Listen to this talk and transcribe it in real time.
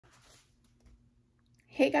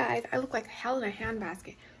Hey guys, I look like hell in a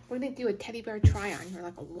handbasket. We're gonna do a teddy bear try on. You're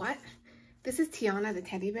like, what? This is Tiana the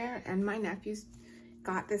teddy bear, and my nephews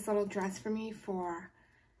got this little dress for me for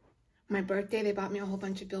my birthday. They bought me a whole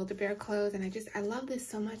bunch of Build-A-Bear clothes, and I love this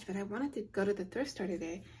so much, but I wanted to go to the thrift store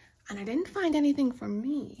today, and I didn't find anything for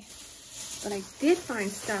me, but I did find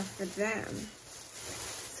stuff for them.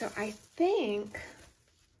 So I think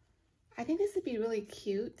this would be really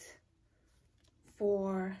cute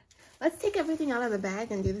for, let's take everything out of the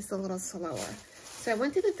bag and do this a little slower. So I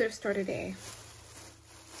went to the thrift store today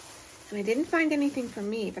and I didn't find anything for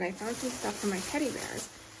me, but I found some stuff for my teddy bears.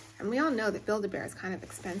 And we all know that Build-A-Bear is kind of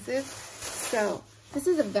expensive. So this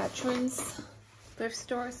is a veterans thrift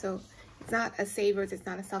store. So it's not a Savers, it's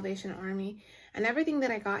not a Salvation Army. And everything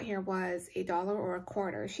that I got here was $1 or a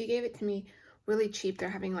quarter. She gave it to me really cheap. They're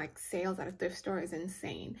having like sales at a thrift store is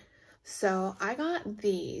insane. So I got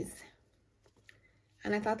these.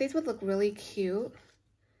 And I thought these would look really cute.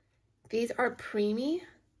 These are preemie.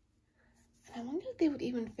 And I wonder if they would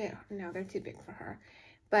even fit. No, they're too big for her.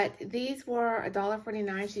 But these were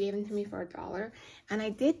 $1.49. She gave them to me for $1. And I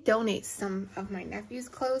did donate some of my nephew's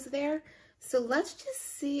clothes there. So let's just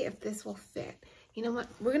see if this will fit. You know what?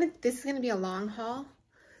 This is gonna be a long haul.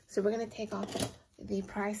 So we're gonna take off the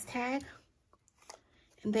price tag.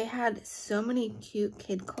 And they had so many cute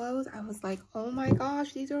kid clothes. I was like, oh my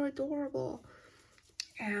gosh, these are adorable.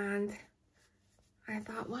 And I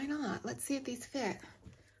thought, why not? Let's see if these fit.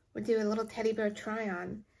 We'll do a little teddy bear try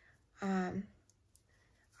on.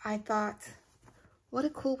 I thought, what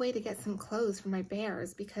a cool way to get some clothes for my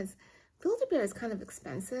bears, because Build-A-Bear is kind of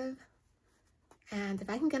expensive. And if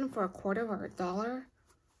I can get them for a quarter or $1,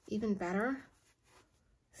 even better.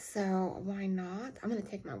 So why not? I'm gonna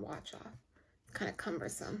take my watch off. It's kind of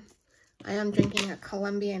cumbersome. I am drinking a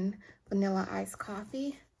Colombian vanilla iced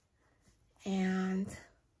coffee. And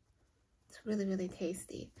it's really, really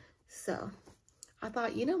tasty. So I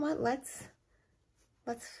thought, you know what, let's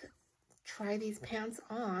try these pants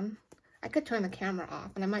on. I could turn the camera off,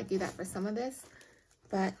 and I might do that for some of this,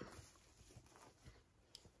 but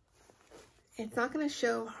it's not gonna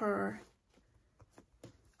show her.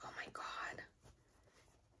 Oh my God.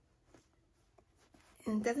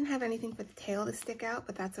 And it doesn't have anything for the tail to stick out,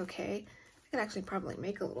 but that's okay. I could actually probably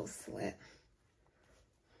make a little slit.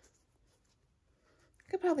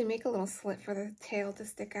 Could probably make a little slit for the tail to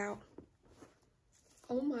stick out.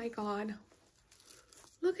 Oh my God.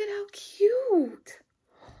 Look at how cute.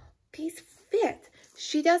 These fit.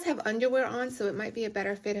 She does have underwear on, so it might be a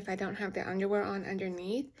better fit if I don't have the underwear on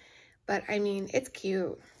underneath. But I mean, it's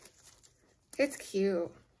cute. It's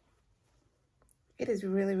cute. It is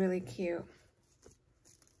really, really cute.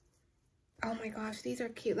 Oh my gosh, these are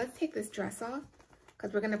cute. Let's take this dress off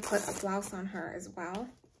because we're gonna put a blouse on her as well.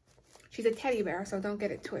 She's a teddy bear, so don't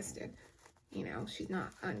get it twisted. You know, she's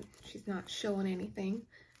not showing anything.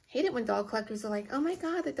 Hate it when doll collectors are like, oh my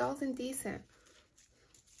God, the doll's indecent.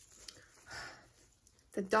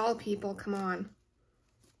 The doll people, come on.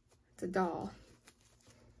 It's a doll.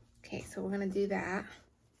 Okay, so we're gonna do that.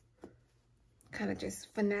 Kind of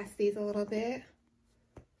just finesse these a little bit.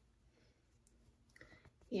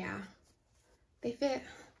 Yeah, they fit.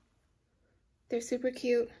 They're super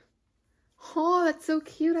cute. Oh, that's so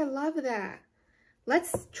cute. I love that.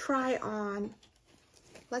 Let's try on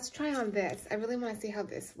this. I really want to see how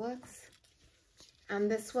this looks. And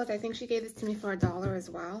this was, I think she gave this to me for $1 as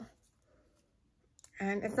well.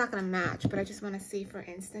 And it's not going to match, but I just want to see, for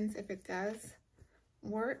instance, if it does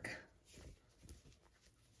work.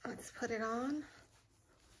 Let's put it on.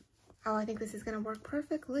 Oh, I think this is going to work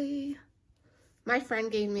perfectly. My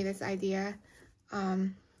friend gave me this idea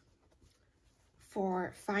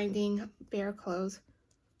for finding bear clothes.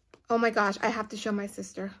 Oh my gosh, I have to show my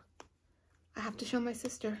sister. I have to show my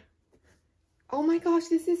sister. Oh my gosh,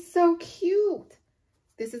 this is so cute.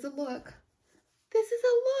 This is a look. This is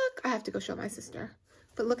a look. I have to go show my sister.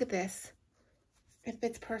 But look at this. It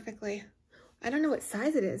fits perfectly. I don't know what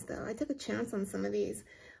size it is though. I took a chance on some of these.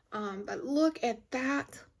 But look at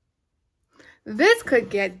that. This could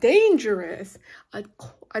get dangerous.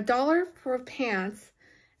 $1 for pants.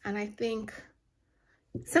 And I think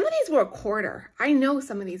some of these were a quarter. I know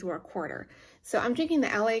some of these were a quarter. So I'm drinking the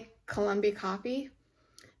LA Columbia coffee.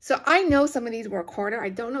 So I know some of these were a quarter. I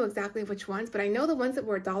don't know exactly which ones, but I know the ones that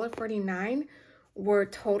were $1.49 were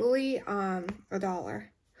totally $1.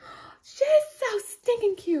 She's so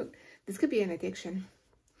stinking cute. This could be an addiction.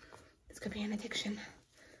 This could be an addiction.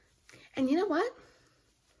 And you know what?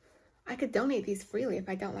 I could donate these freely if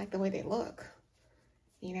I don't like the way they look.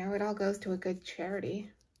 You know, it all goes to a good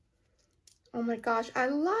charity. Oh my gosh, I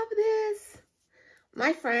love this.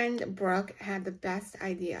 My friend Brooke had the best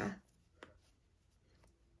idea.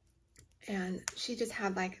 And she just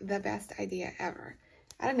had like the best idea ever.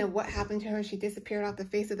 I don't know what happened to her. She disappeared off the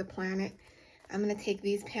face of the planet. I'm gonna take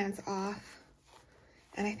these pants off.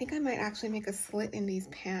 And I think I might actually make a slit in these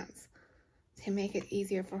pants to make it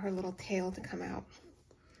easier for her little tail to come out.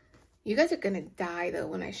 You guys are gonna die though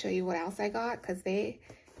when I show you what else I got, because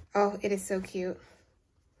oh, it is so cute.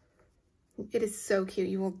 It is so cute,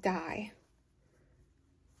 you will die.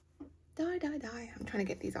 Die, die, die. I'm trying to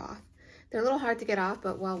get these off. They're a little hard to get off,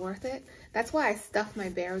 but well worth it. That's why I stuff my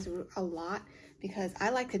bears a lot, because I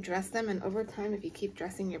like to dress them, and over time, if you keep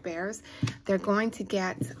dressing your bears, they're going to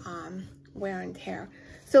get wear and tear.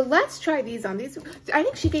 So let's try these on. These, I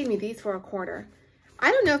think she gave me these for $1/4.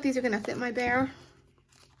 I don't know if these are gonna fit my bear.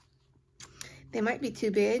 They might be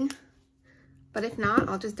too big, but if not,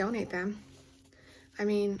 I'll just donate them. I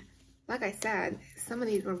mean, like I said, some of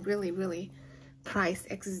these were really, really priced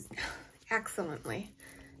excellently.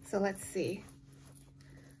 So let's see.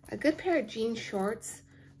 A good pair of jean shorts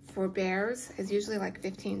for bears is usually like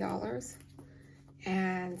 $15.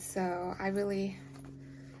 And so I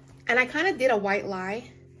kind of did a white lie,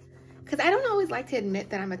 because I don't always like to admit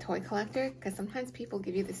that I'm a toy collector, because sometimes people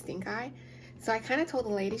give you the stink eye. So I kind of told the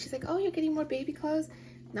lady, she's like, oh, you're getting more baby clothes?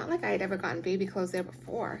 Not like I had ever gotten baby clothes there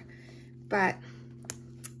before, but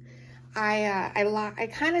I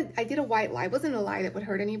did a white lie. It wasn't a lie that would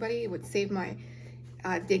hurt anybody. It would save my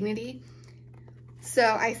dignity. So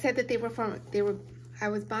I said that I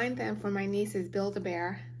was buying them for my niece's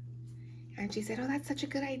Build-A-Bear. And she said, oh, that's such a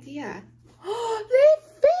good idea. Oh, they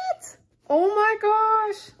fit! Oh my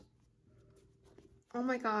gosh. Oh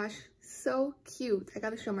my gosh, so cute. I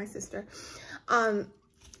gotta show my sister. I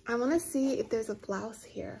wanna see if there's a blouse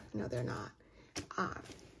here. No, they're not.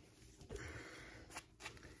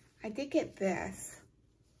 I did get this.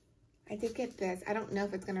 I don't know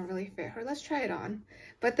if it's gonna really fit her. Let's try it on.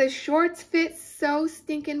 But the shorts fit so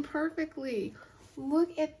stinking perfectly.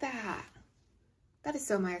 Look at that. That is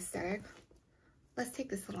so my aesthetic. Let's take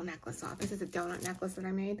this little necklace off. This is a donut necklace that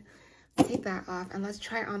I made. Let's take that off and let's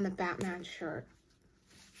try on the Batman shirt.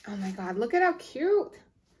 Oh my God, look at how cute.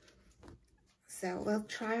 So we'll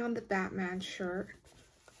try on the Batman shirt.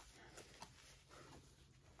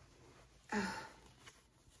 Oh.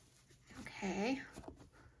 Okay.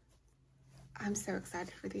 I'm so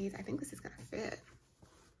excited for these. I think this is gonna fit.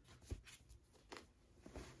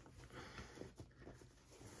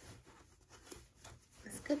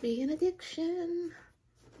 This could be an addiction.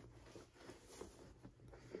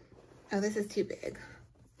 Oh, this is too big.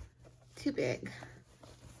 Too big.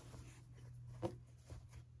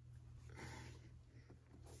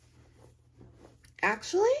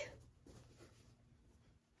 Actually,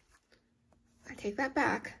 I take that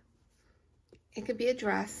back. It could be a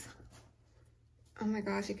dress. Oh my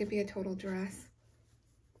gosh, it could be a total dress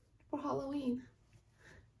for Halloween.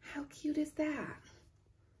 How cute is that?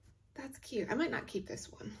 That's cute. I might not keep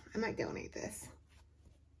this one. I might donate this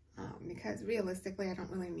because realistically, I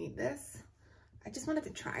don't really need this. I just wanted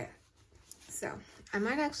to try it. So I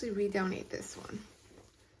might actually redonate this one.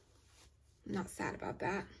 I'm not sad about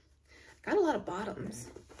that. Got a lot of bottoms.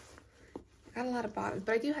 But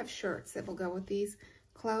I do have shirts that will go with these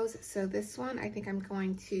clothes. So this one, I think I'm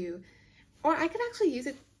going to, or I could actually use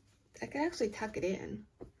it, I could actually tuck it in.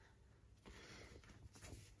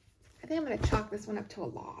 I think I'm gonna chalk this one up to a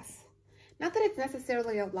loss. Not that it's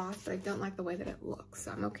necessarily a loss, but I don't like the way that it looks,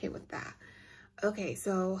 so I'm okay with that. Okay,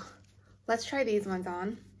 so let's try these ones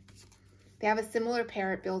on. They have a similar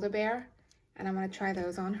pair at Build-A-Bear, and I'm gonna try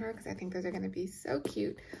those on her because I think those are gonna be so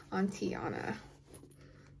cute on Tiana.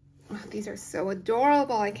 Oh, these are so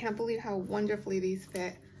adorable. I can't believe how wonderfully these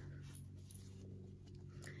fit.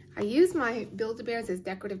 I use my Build-A-Bears as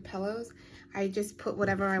decorative pillows. I just put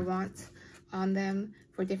whatever I want on them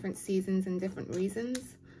for different seasons and different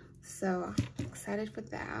reasons. So I'm excited for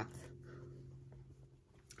that.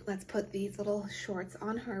 Let's put these little shorts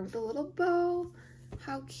on her with a little bow.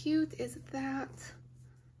 How cute is that?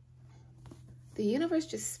 The universe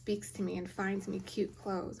just speaks to me and finds me cute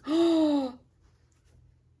clothes. Oh,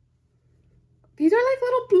 these are like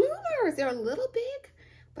little bloomers. They're a little big,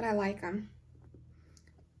 but I like them.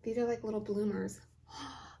 These are like little bloomers.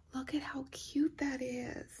 Look at how cute that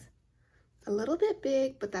is. A little bit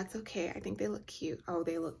big, but that's okay. I think they look cute. Oh,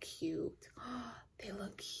 they look cute. They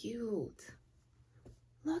look cute.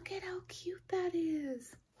 Look at how cute that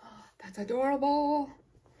is. That's adorable.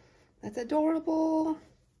 That's adorable.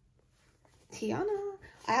 Tiana.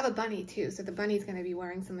 I have a bunny too, so the bunny's gonna be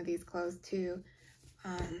wearing some of these clothes too.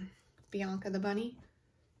 Bianca the bunny.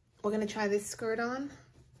 We're gonna try this skirt on.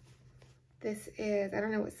 This is, I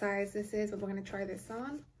don't know what size this is, but we're gonna try this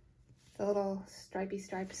on. It's a little stripy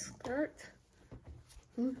skirt.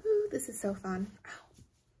 Woohoo, this is so fun. Ow.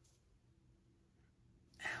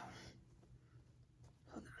 Ow.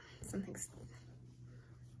 Hold on, something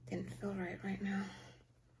didn't feel right now.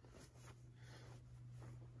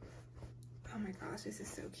 Oh my gosh, this is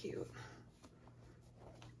so cute.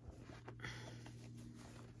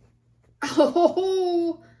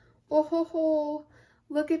 Oh, oh, ho, ho.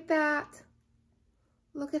 Look at that.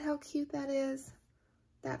 Look at how cute that is.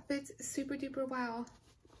 That fits super duper well.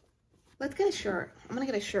 Let's get a shirt. I'm gonna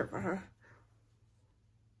get a shirt for her.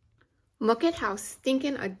 Look at how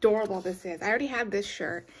stinking adorable this is. I already have this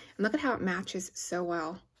shirt, and look at how it matches so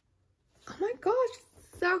well. Oh my gosh,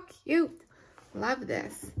 so cute. Love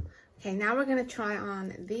this. Okay, now we're gonna try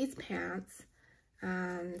on these pants,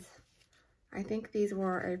 and I think these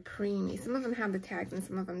were a preemie. Some of them have the tags and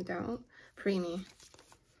some of them don't. Preemie.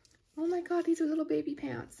 Oh my god, these are little baby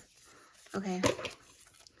pants. Okay,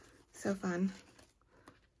 so fun.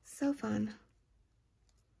 So fun.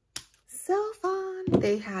 So fun.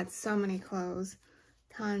 They had so many clothes.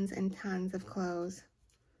 Tons and tons of clothes.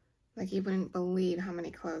 Like you wouldn't believe how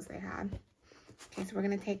many clothes they had. Okay, so we're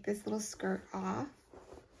going to take this little skirt off.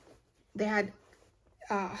 They had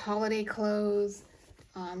holiday clothes.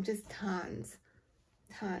 Just tons.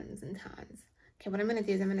 Tons and tons. Okay, what I'm going to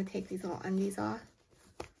do is I'm going to take these little undies off.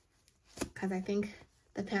 Because I think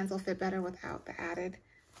the pants will fit better without the added.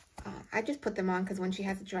 I just put them on because when she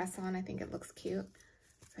has a dress on, I think it looks cute.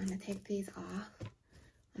 So I'm going to take these off.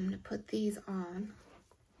 I'm going to put these on.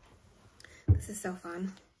 This is so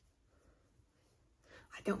fun.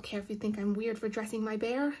 I don't care if you think I'm weird for dressing my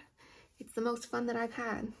bear. It's the most fun that I've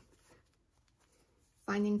had.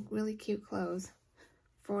 Finding really cute clothes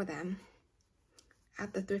for them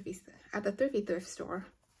at the thrifty thrift store.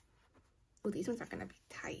 Oh, these ones are going to be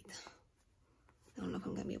tight. I don't know if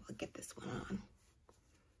I'm going to be able to get this one on.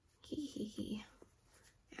 Hee hee hee.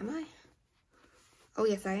 Am I? Oh,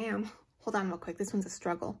 yes, I am. Hold on real quick. This one's a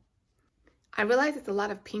struggle. I realize it's a lot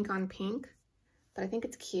of pink on pink, but I think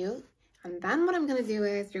it's cute. And then what I'm going to do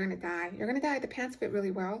is you're going to die. You're going to die. The pants fit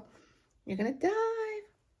really well. You're going to die.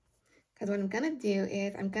 Because what I'm going to do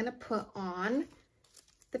is I'm going to put on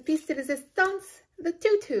the piece de resistance, the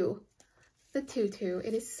tutu. The tutu.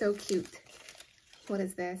 It is so cute. What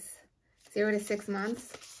is this? 0 to 6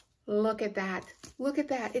 months. Look at that. Look at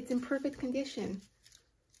that. It's in perfect condition.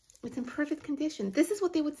 It's in perfect condition. This is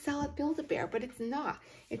what they would sell at Build-A-Bear, but it's not.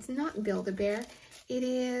 It's not Build-A-Bear. It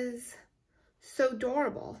is so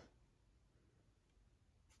adorable.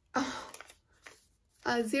 Oh,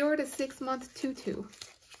 a 0 to 6 month tutu.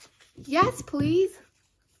 Yes, please.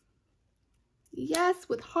 Yes,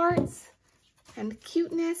 with hearts and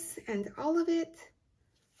cuteness and all of it.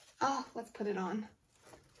 Oh, let's put it on.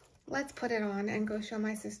 Let's put it on and go show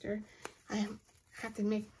my sister. I have to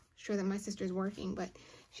make sure that my sister's working, but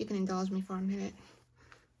she can indulge me for a minute.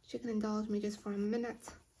 She can indulge me just for a minute.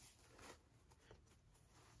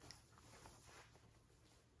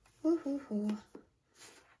 Woo-hoo-hoo.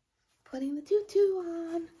 Putting the tutu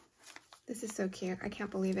on. This is so cute. I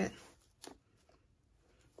can't believe it.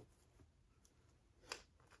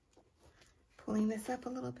 Pulling this up a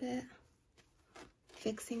little bit.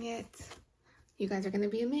 Fixing it. You guys are going to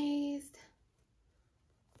be amazed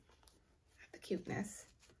at the cuteness.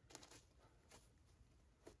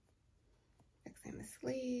 Fixing the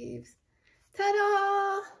sleeves.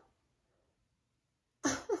 Ta-da!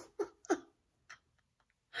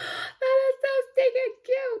 That is so stinking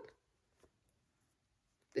cute.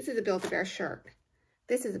 This is a Build-A-Bear shirt.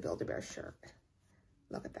 This is a Build-A-Bear shirt.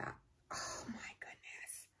 Look at that. Oh my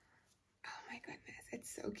goodness. Oh my goodness. It's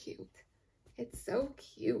so cute. It's so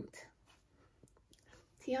cute.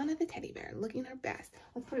 Tiana the teddy bear looking her best.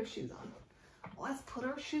 Let's put her shoes on. Let's put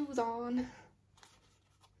her shoes on.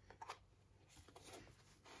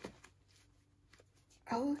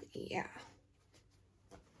 Oh yeah.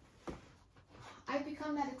 I've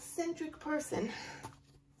become that eccentric person.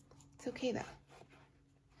 It's okay though.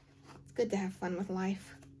 It's good to have fun with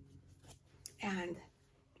life. And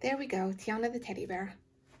there we go, Tiana the teddy bear.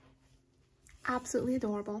 Absolutely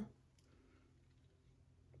adorable.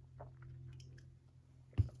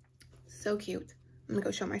 So cute. I'm gonna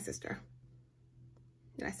go show my sister.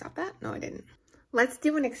 Did I stop that? No, I didn't. Let's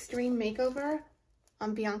do an extreme makeover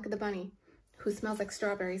on Bianca the bunny, who smells like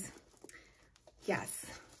strawberries. Yes.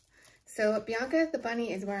 So what Bianca the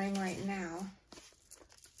bunny is wearing right now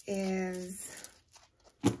is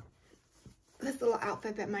this little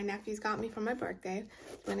outfit that my nephews got me for my birthday.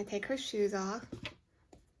 We're gonna take her shoes off.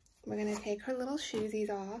 We're gonna take her little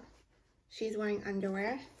shoesies off. She's wearing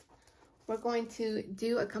underwear. We're going to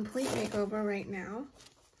do a complete makeover right now.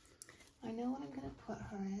 I know what I'm gonna put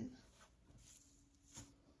her in.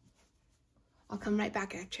 I'll come right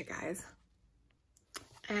back at you guys.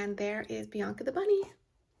 And there is Bianca the bunny.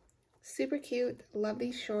 Super cute. Love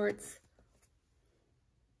these shorts.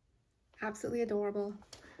 Absolutely adorable.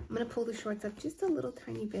 I'm going to pull the shorts up just a little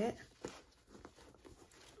tiny bit.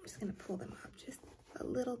 I'm just going to pull them up just a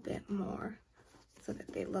little bit more so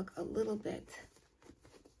that they look a little bit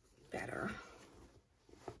better.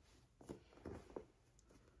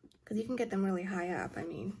 Because you can get them really high up, I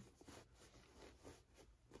mean.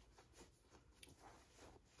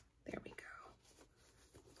 There we go.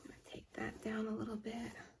 I'm going to take that down a little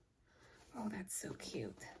bit. Oh, that's so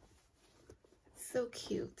cute. So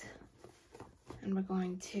cute. And we're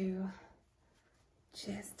going to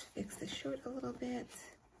just fix the short a little bit.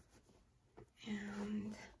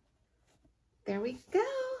 And there we go.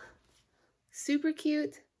 Super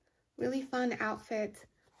cute, really fun outfit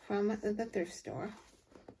from the thrift store.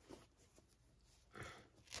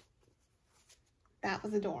 That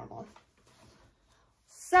was adorable.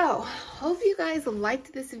 So, hope you guys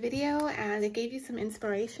liked this video and it gave you some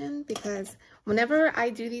inspiration, because whenever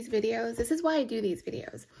I do these videos, this is why I do these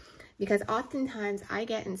videos, because oftentimes I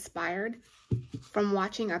get inspired from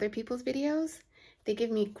watching other people's videos. They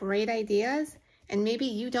give me great ideas, and maybe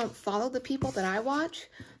you don't follow the people that I watch,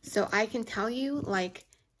 so I can tell you, like,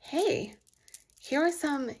 hey, here are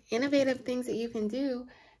some innovative things that you can do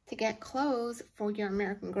to get clothes for your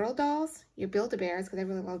American Girl dolls, your Build-A-Bears, because I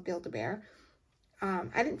really love Build-A-Bear.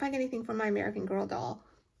 I didn't find anything for my American Girl doll,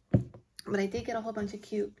 but I did get a whole bunch of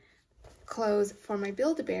cute clothes for my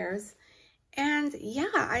Build-A-Bears. And yeah,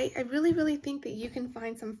 I really, really think that you can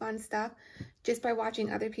find some fun stuff just by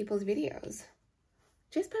watching other people's videos.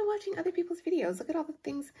 Just by watching other people's videos. Look at all the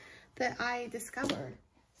things that I discovered.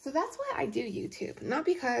 So that's why I do YouTube. Not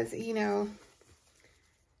because, you know,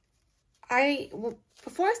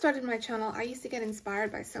 before I started my channel, I used to get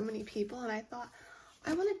inspired by so many people, and I thought,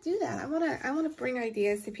 I want to do that. I want to bring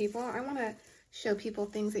ideas to people. I want to show people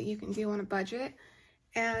things that you can do on a budget.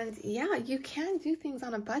 And yeah, you can do things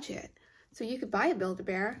on a budget. So you could buy a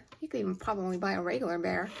Build-A-Bear. You could even probably buy a regular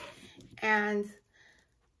bear and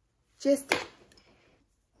just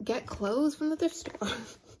get clothes from the thrift store.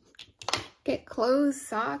 Get clothes,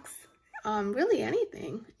 socks, really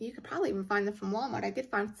anything. You could probably even find them from Walmart. I did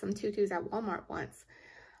find some tutus at Walmart once.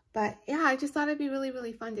 But yeah, I just thought it'd be really,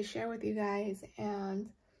 really fun to share with you guys. And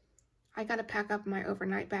I got to pack up my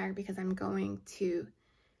overnight bag because I'm going to,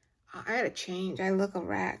 I got to change. I look a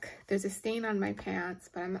wreck. There's a stain on my pants,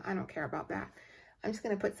 but I don't care about that. I'm just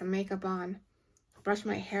going to put some makeup on, brush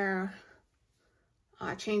my hair,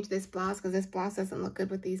 change this blouse because this blouse doesn't look good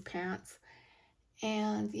with these pants.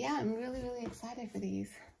 And yeah, I'm really, really excited for these.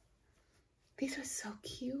 These are so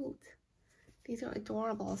cute. These are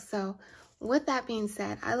adorable. So with that being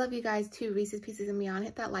said, I love you guys too, Reese's Pieces and beyond.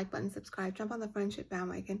 Hit that like button, subscribe, jump on the friendship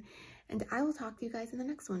bandwagon, and I will talk to you guys in the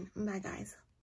next one. Bye, guys.